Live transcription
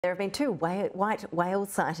There have been two white whale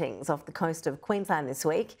sightings off the coast of Queensland this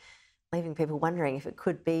week, leaving people wondering if it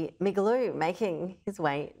could be Migaloo making his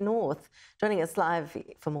way north. Joining us live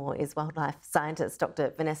for more is wildlife scientist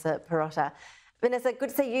Dr Vanessa Pirotta. Vanessa, good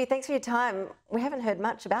to see you. Thanks for your time. We haven't heard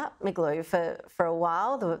much about Migaloo for a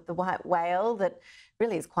while, the white whale that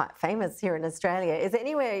really is quite famous here in Australia. Is there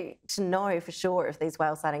any way to know for sure if these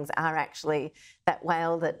whale sightings are actually that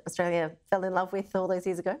whale that Australia fell in love with all those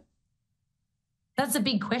years ago? That's a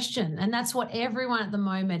big question, and that's what everyone at the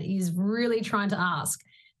moment is really trying to ask.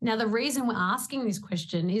 Now, the reason we're asking this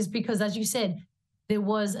question is because, as you said, there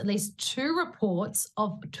was at least 2 reports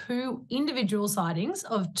of 2 individual sightings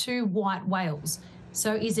of 2 white whales.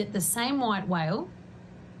 So is it the same white whale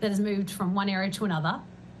that has moved from one area to another?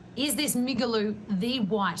 Is this Migaloo the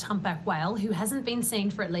white humpback whale who hasn't been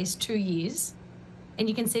seen for at least 2 years? And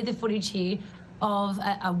you can see the footage here of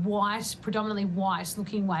a white, predominantly white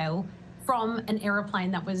looking whale from an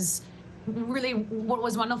aeroplane. That was really what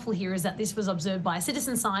was wonderful here, is that this was observed by a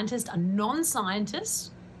citizen scientist, a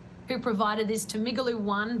non-scientist, who provided this to Migaloo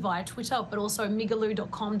One via Twitter, but also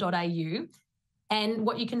migaloo.com.au. And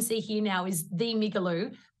what you can see here now is the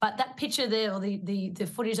Migaloo. But that picture there, or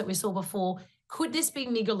the footage that we saw before, could this be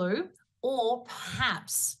Migaloo, or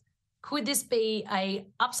perhaps could this be a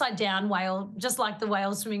upside down whale, just like the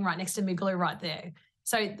whale swimming right next to Migaloo right there?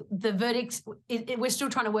 So the verdict, we're still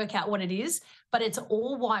trying to work out what it is, but it's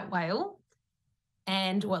all white whale,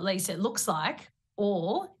 and or at least it looks like,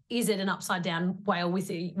 or is it an upside down whale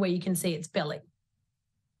with where you can see its belly?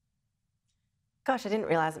 Gosh, I didn't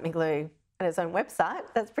realise that Migaloo had its own website.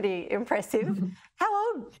 That's pretty impressive.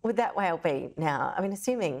 How old would that whale be now? I mean,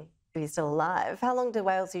 assuming he's still alive, how long do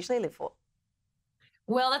whales usually live for?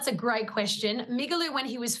 Well, that's a great question. Migaloo, when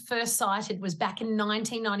he was first sighted, was back in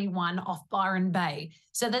 1991 off Byron Bay.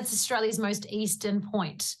 So that's Australia's most eastern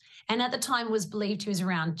point. And at the time was believed he was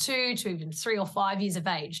around 2 to even 3 or 5 years of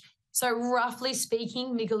age. So roughly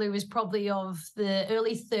speaking, Migaloo is probably of the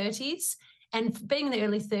early 30s. And being in the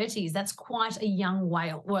early 30s, that's quite a young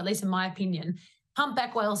whale, or at least in my opinion.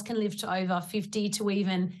 Humpback whales can live to over 50 to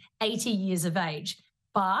even 80 years of age.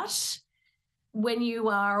 But when you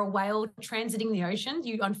are a whale transiting the ocean,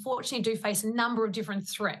 you unfortunately do face a number of different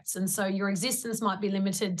threats. And so your existence might be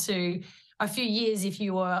limited to a few years if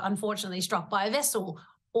you were unfortunately struck by a vessel,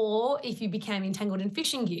 or if you became entangled in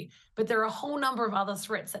fishing gear. But there are a whole number of other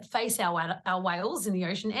threats that face our whales in the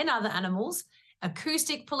ocean and other animals: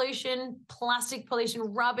 acoustic pollution, plastic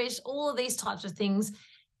pollution, rubbish, all of these types of things.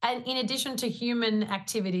 And in addition to human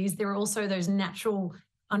activities, there are also those natural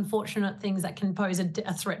unfortunate things that can pose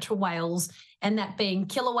a threat to whales, and that being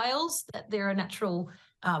killer whales, that they're a natural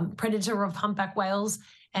predator of humpback whales.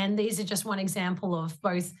 And these are just one example of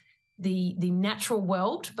both the natural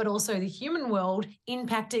world, but also the human world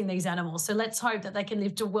impacting these animals. So let's hope that they can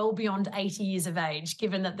live to well beyond 80 years of age,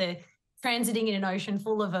 given that they're transiting in an ocean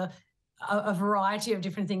full of a variety of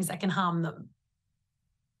different things that can harm them.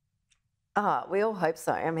 Oh, we all hope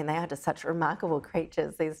so. I mean, they are just such remarkable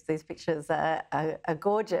creatures. These pictures are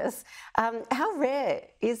gorgeous. How rare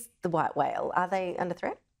is the white whale? Are they under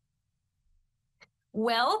threat?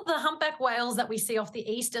 Well, the humpback whales that we see off the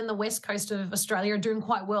east and the west coast of Australia are doing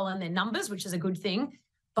quite well in their numbers, which is a good thing.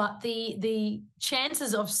 But the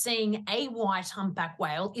chances of seeing a white humpback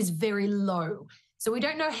whale is very low. So we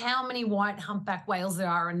don't know how many white humpback whales there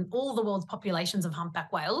are in all the world's populations of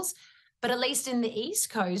humpback whales. But at least in the east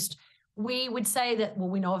coast, we would say that, well,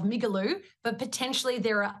 we know of Migaloo, but potentially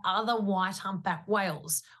there are other white humpback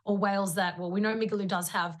whales, or whales that, well, we know Migaloo does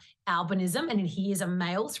have albinism and he is a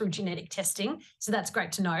male through genetic testing. So that's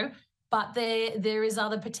great to know. But there is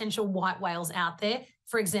other potential white whales out there.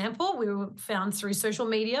 For example, we found through social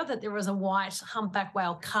media that there was a white humpback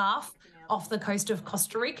whale calf off the coast of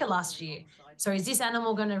Costa Rica last year. So is this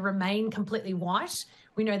animal going to remain completely white?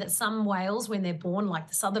 We know that some whales, when they're born, like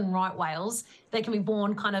the southern right whales, they can be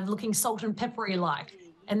born kind of looking salt and peppery like.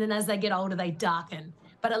 And then as they get older, they darken.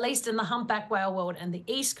 But at least in the humpback whale world and the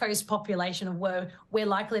east coast population of where we're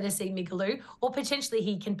likely to see Migaloo, or potentially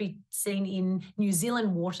he can be seen in New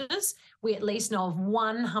Zealand waters, we at least know of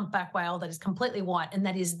one humpback whale that is completely white, and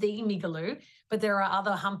that is the Migaloo. But there are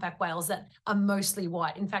other humpback whales that are mostly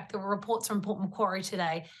white. In fact, there were reports from Port Macquarie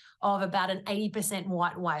today of about an 80%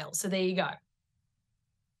 white whale. So there you go.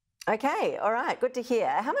 Okay, all right, good to hear.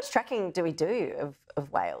 How much tracking do we do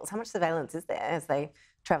of whales? How much surveillance is there as they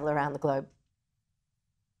travel around the globe?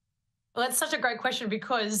 Well, that's such a great question,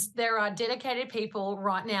 because there are dedicated people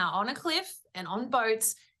right now on a cliff and on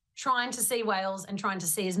boats trying to see whales and trying to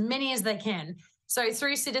see as many as they can. So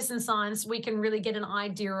through citizen science, we can really get an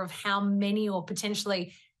idea of how many, or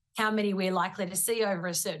potentially how many we're likely to see over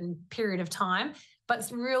a certain period of time. but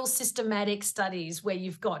real systematic studies where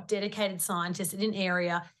you've got dedicated scientists in an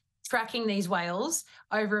area tracking these whales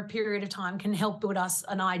over a period of time can help build us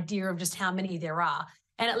an idea of just how many there are.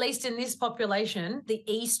 And at least in this population, the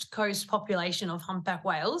East Coast population of humpback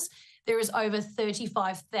whales, there is over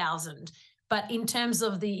 35,000. But in terms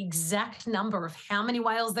of the exact number of how many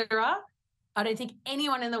whales there are, I don't think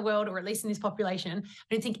anyone in the world, or at least in this population,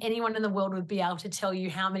 I don't think anyone in the world would be able to tell you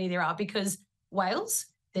how many there are, because whales,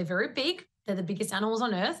 they're very big. They're the biggest animals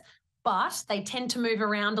on Earth, but they tend to move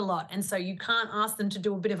around a lot. And so you can't ask them to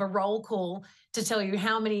do a bit of a roll call to tell you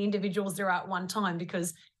how many individuals there are at one time,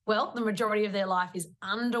 because, well, the majority of their life is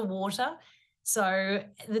underwater. So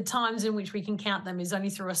the times in which we can count them is only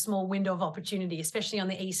through a small window of opportunity, especially on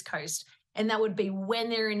the East Coast. And that would be when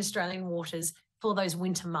they're in Australian waters for those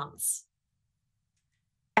winter months.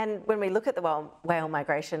 And when we look at the whale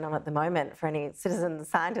migration on at the moment, for any citizen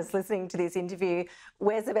scientists listening to this interview,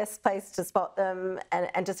 where's the best place to spot them,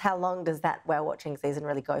 and just how long does that whale watching season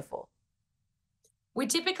really go for? We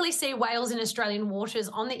typically see whales in Australian waters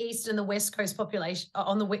on the east and the west coast population,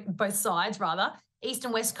 both sides rather, east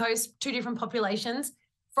and west coast, two different populations,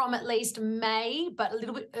 from at least May, but a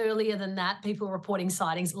little bit earlier than that. People are reporting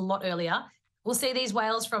sightings a lot earlier. We'll see these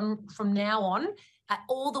whales from now on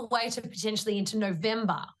all the way to potentially into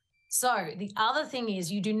November. So the other thing is,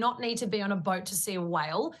 you do not need to be on a boat to see a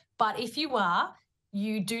whale, but if you are,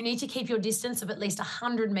 you do need to keep your distance of at least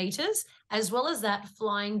 100 metres, as well as that,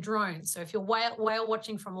 flying drones. So if you're whale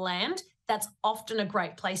watching from land, that's often a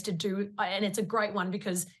great place to do, and it's a great one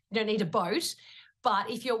because you don't need a boat. But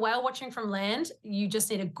if you're whale watching from land, you just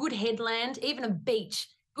need a good headland, even a beach,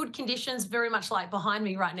 good conditions, very much like behind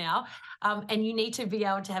me right now. And you need to be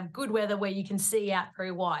able to have good weather where you can see out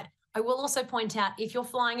very wide. I will also point out, if you're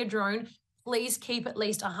flying a drone, please keep at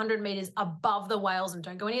least 100 metres above the whales and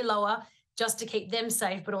don't go any lower, just to keep them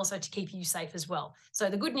safe, but also to keep you safe as well. So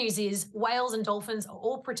the good news is whales and dolphins are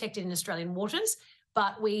all protected in Australian waters,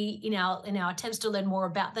 but we, in our attempts to learn more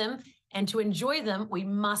about them and to enjoy them, we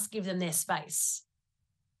must give them their space.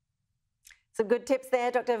 Some good tips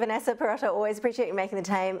there, Dr Vanessa Pirotta. Always appreciate you making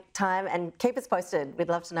the time, and keep us posted. We'd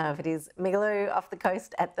love to know if it is Migaloo off the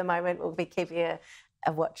coast at the moment. We'll be keeping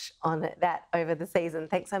a watch on that over the season.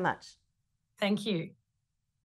 Thanks so much. Thank you.